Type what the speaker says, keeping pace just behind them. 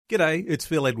G'day, it's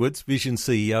Phil Edwards, Vision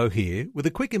CEO here, with a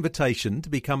quick invitation to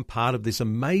become part of this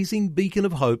amazing beacon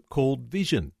of hope called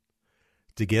Vision.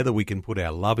 Together we can put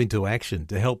our love into action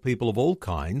to help people of all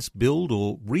kinds build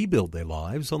or rebuild their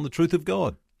lives on the truth of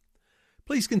God.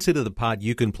 Please consider the part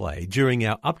you can play during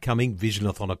our upcoming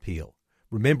Visionathon appeal,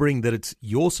 remembering that it's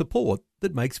your support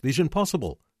that makes Vision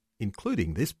possible,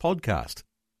 including this podcast.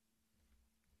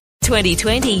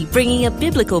 2020, bringing a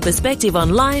biblical perspective on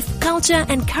life, culture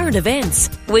and current events.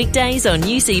 Weekdays on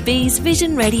UCB's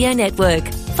Vision Radio Network.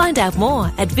 Find out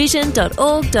more at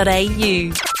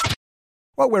vision.org.au.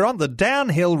 Well, we're on the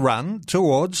downhill run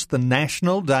towards the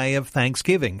National Day of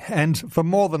Thanksgiving. And for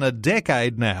more than a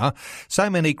decade now, so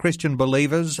many Christian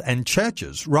believers and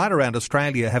churches right around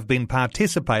Australia have been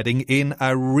participating in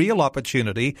a real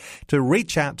opportunity to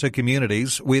reach out to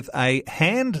communities with a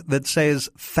hand that says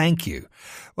thank you.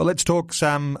 Well, let's talk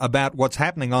some about what's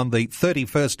happening on the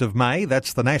 31st of May.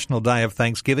 That's the National Day of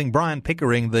Thanksgiving. Brian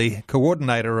Pickering, the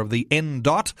coordinator of the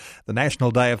NDOT, the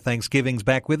National Day of Thanksgiving's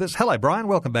back with us. Hello, Brian.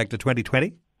 Welcome back to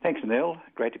 2020. Thanks, Neil.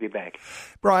 Great to be back.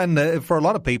 Brian, for a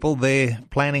lot of people, their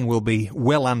planning will be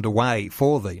well underway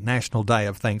for the National Day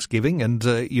of Thanksgiving, and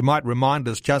you might remind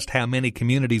us just how many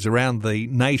communities around the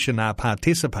nation are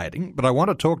participating. But I want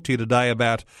to talk to you today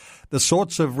about the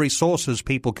sorts of resources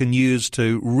people can use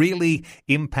to really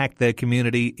impact their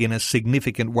community in a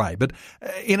significant way. But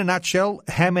in a nutshell,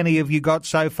 how many have you got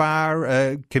so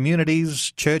far,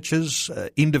 communities, churches,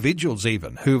 individuals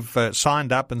even, who've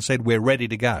signed up and said, we're ready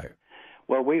to go?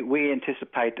 Well, we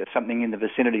anticipate that something in the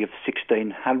vicinity of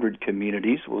 1,600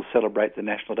 communities will celebrate the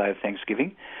National Day of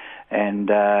Thanksgiving. And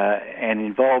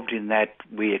involved in that,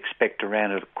 we expect around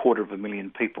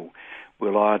 250,000 people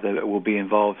will be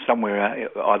involved somewhere,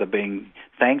 either being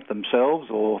thanked themselves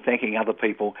or thanking other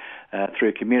people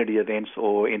through community events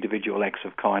or individual acts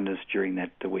of kindness during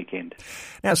that weekend.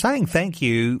 Now, saying thank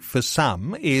you for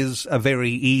some is a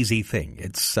very easy thing.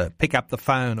 It's pick up the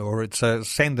phone or it's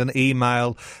send an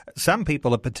email. Some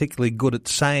people are particularly good at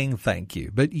saying thank you,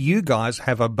 but you guys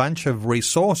have a bunch of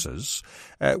resources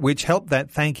which help that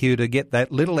thank you to get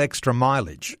that little extra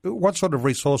mileage. What sort of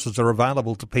resources are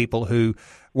available to people who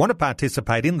want to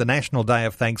participate in the National Day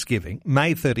of Thanksgiving,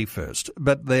 May 31st,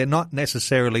 but they're not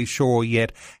necessarily sure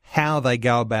yet how they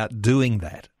go about doing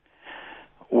that?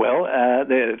 Well,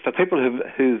 for people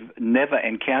who've never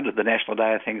encountered the National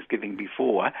Day of Thanksgiving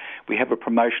before, we have a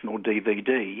promotional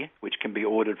DVD which can be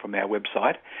ordered from our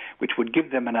website, which would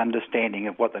give them an understanding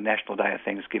of what the National Day of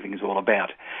Thanksgiving is all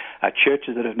about.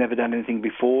 Churches that have never done anything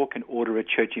before can order a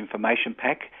church information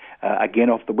pack, again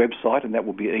off the website, and that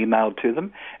will be emailed to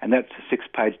them. And that's a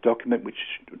 6-page document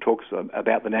which talks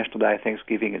about the National Day of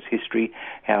Thanksgiving, its history,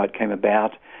 how it came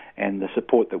about, and the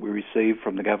support that we received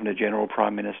from the Governor-General,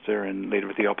 Prime Minister and Leader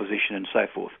of the Opposition and so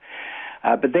forth.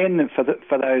 But then for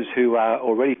those who are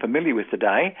already familiar with the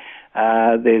day,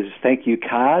 there's thank you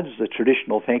cards, the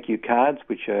traditional thank you cards,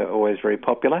 which are always very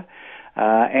popular,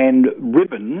 and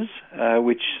ribbons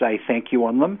which say thank you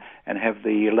on them and have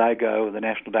the logo of the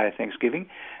National Day of Thanksgiving.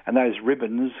 And those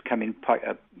ribbons come in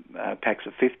packs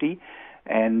of 50,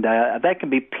 and they can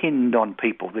be pinned on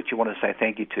people that you want to say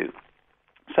thank you to.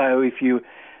 So if you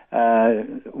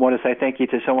want to say thank you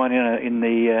to someone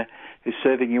who's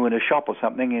serving you in a shop or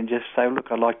something, and just say,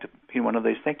 look, I'd like to pin one of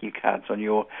these thank you cards on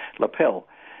your lapel.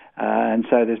 And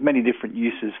so there's many different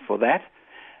uses for that.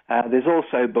 There's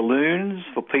also balloons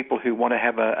for people who want to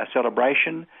have a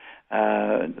celebration.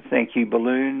 Thank you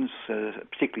balloons.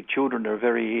 Particularly children are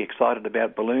very excited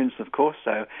about balloons, of course,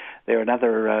 so they're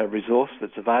another resource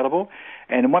that's available.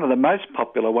 And one of the most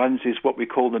popular ones is what we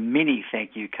call the mini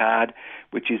thank you card,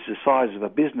 which is the size of a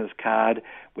business card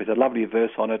with a lovely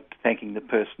verse on it thanking the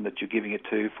person that you're giving it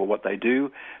to for what they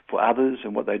do for others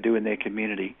and what they do in their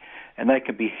community. And they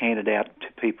can be handed out to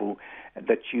people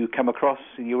that you come across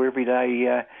in your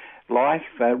everyday life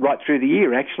right through the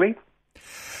year, actually.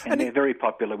 And they're very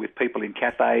popular with people in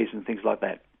cafes and things like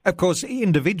that. Of course,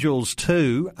 individuals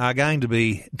too are going to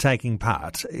be taking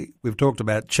part. We've talked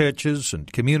about churches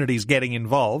and communities getting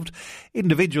involved.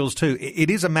 Individuals too.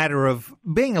 It is a matter of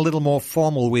being a little more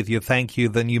formal with your thank you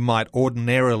than you might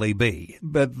ordinarily be.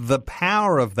 But the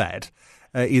power of that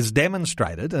is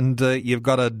demonstrated, and you've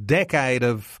got a decade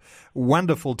of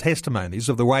wonderful testimonies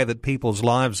of the way that people's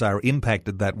lives are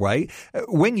impacted that way.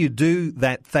 When you do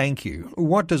that thank you,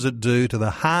 what does it do to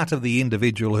the heart of the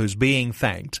individual who's being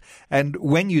thanked? And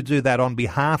when you do that on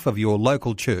behalf of your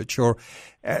local church or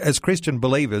as Christian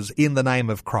believers in the name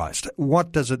of Christ,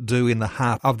 what does it do in the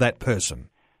heart of that person?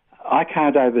 I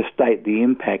can't overstate the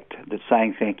impact that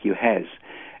saying thank you has.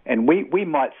 And we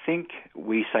might think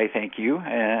we say thank you,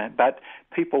 but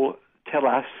people tell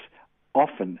us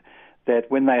often that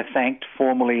when they are thanked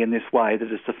formally in this way,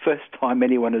 that it's the first time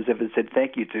anyone has ever said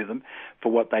thank you to them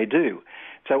for what they do.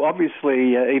 So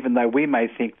obviously, even though we may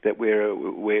think that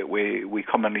we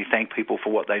commonly thank people for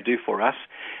what they do for us,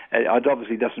 it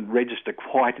obviously doesn't register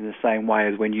quite in the same way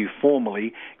as when you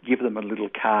formally give them a little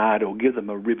card or give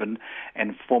them a ribbon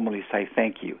and formally say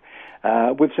thank you.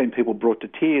 We've seen people brought to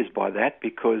tears by that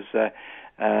because they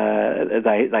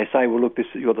say, well, look,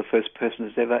 you're the first person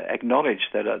that's ever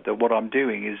acknowledged that what I'm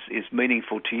doing is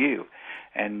meaningful to you.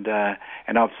 And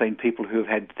I've seen people who have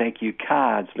had thank you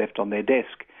cards left on their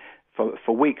desk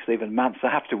for weeks, even months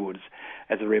afterwards,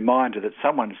 as a reminder that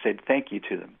someone said thank you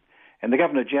to them. And the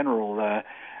Governor-General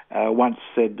once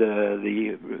said,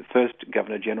 the first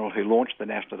Governor-General who launched the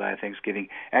National Day of Thanksgiving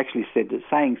actually said that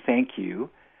saying thank you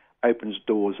opens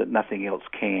doors that nothing else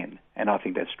can, and I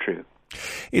think that's true.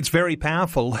 It's very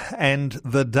powerful, and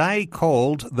the day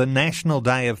called the National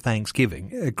Day of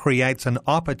Thanksgiving creates an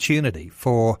opportunity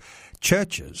for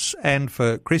churches and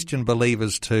for Christian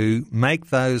believers to make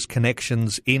those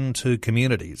connections into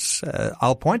communities.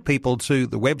 I'll point people to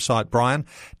the website, Brian,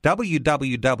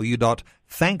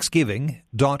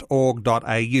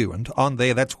 www.thanksgiving.org.au, and on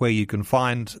there, that's where you can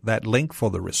find that link for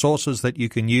the resources that you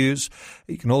can use.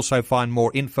 You can also find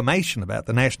more information about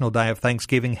the National Day of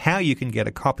Thanksgiving, how you can get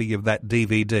a copy of that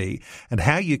DVD, and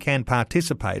how you can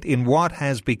participate in what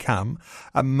has become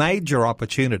a major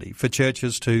opportunity for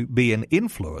churches to be an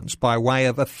influence by way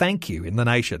of a thank you in the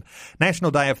nation.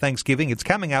 National Day of Thanksgiving, it's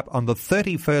coming up on the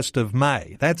 31st of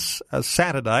May. That's a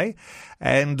Saturday.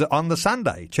 And on the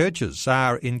Sunday, churches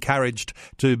are encouraged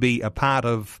to be a part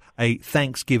of a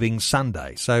Thanksgiving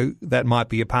Sunday. So that might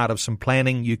be a part of some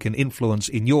planning you can influence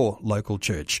in your local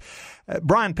church.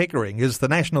 Brian Pickering is the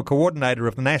National Coordinator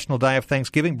of the National Day of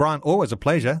Thanksgiving. Brian, always a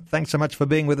pleasure. Thanks so much for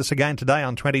being with us again today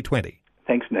on 2020.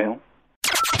 Thanks, Neil.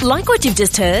 Like what you've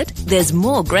just heard? There's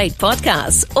more great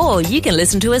podcasts, or you can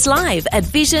listen to us live at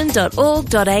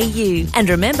vision.org.au. And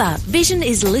remember, Vision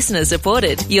is listener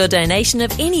supported. Your donation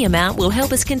of any amount will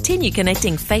help us continue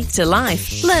connecting faith to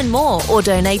life. Learn more or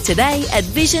donate today at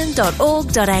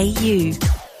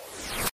vision.org.au.